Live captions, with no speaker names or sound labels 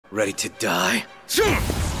Ready to die?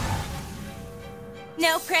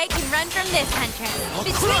 No prey can run from this huntress.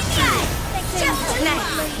 Between the eyes! Just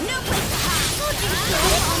nice! No place to hide!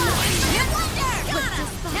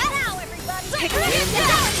 Not now, everybody!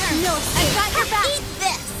 No, I've got your back! Eat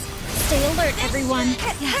this! Stay alert, everyone.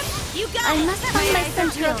 You got I it! must find my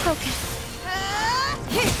center of focus.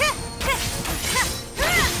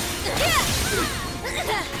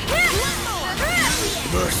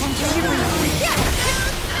 Center your breathing.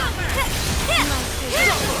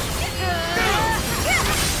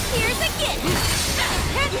 Here's a gift!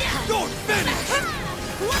 Don't finish!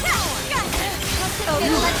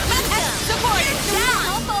 Support!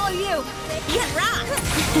 I'll follow you! You rock!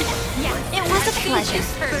 It was a pleasure.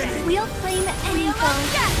 We'll claim any foe.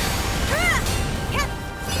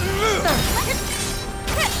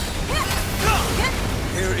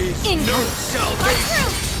 There is no Income. salvation!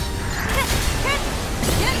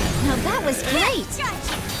 Now that was great.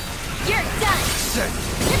 You're done! Set.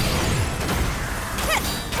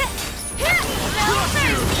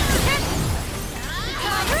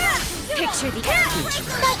 Picture the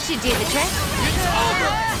that should do the trick.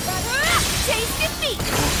 Taste defeat!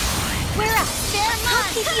 We're up! They're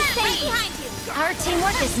mine! Keep you safe behind you! Our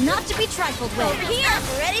teamwork is not to be trifled with. Over here!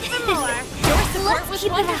 Ready for more! Your support was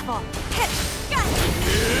keep it up. wonderful.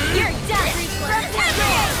 You're done! From every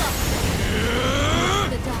angle!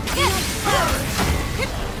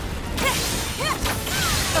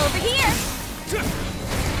 Over here!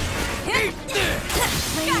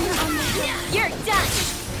 You're done!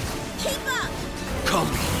 Keep up!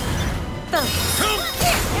 Come. Focus!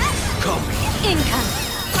 Come. Income!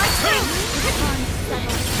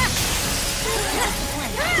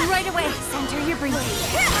 Right away! Center your breathing.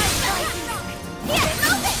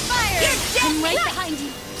 Fire! I'm right behind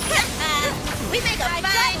you. We make a fine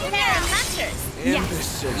pair of hunters! In this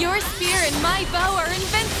city. Your spear and my bow are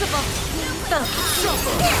invincible! Focus!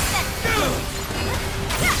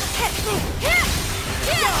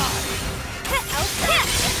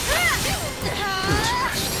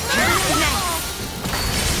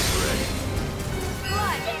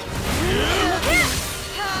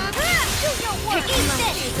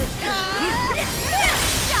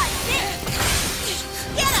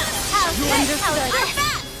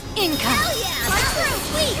 Income!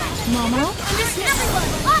 Momo? Just number one!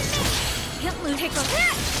 On me! Can't lose. Let's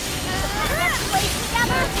play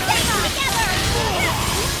together! Stay together!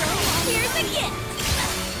 Here's a gift!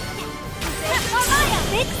 Amaya!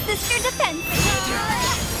 Big sister defense.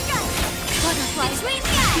 Butterfly. Between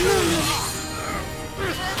the eyes!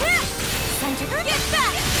 Center. Get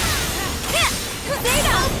back! Stay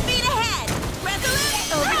down! Speed ahead! Resolute!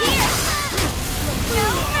 Over here! No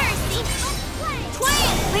mercy!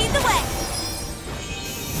 Tweyen, lead the way!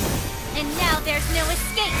 And now there's no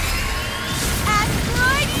escape!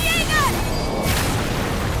 Asteroid Jaeger!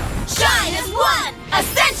 Shine as one!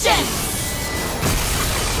 Ascension!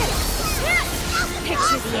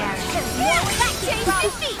 Picture the arrow. Change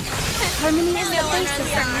defeat! Harmony is No the one basis runs of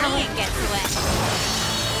from me power. and gets away.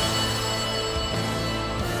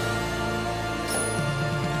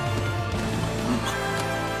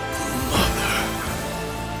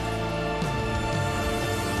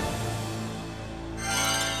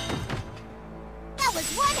 That was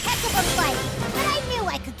one heck of a fight, but I knew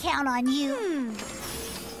I could count on you.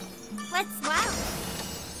 Wow.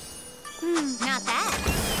 Not that.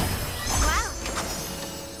 Wow.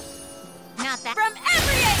 Not that. From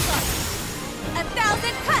every angle!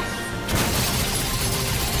 1,000 cuts!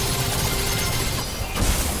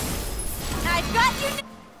 I've got you!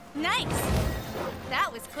 Nice! That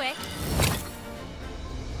was quick.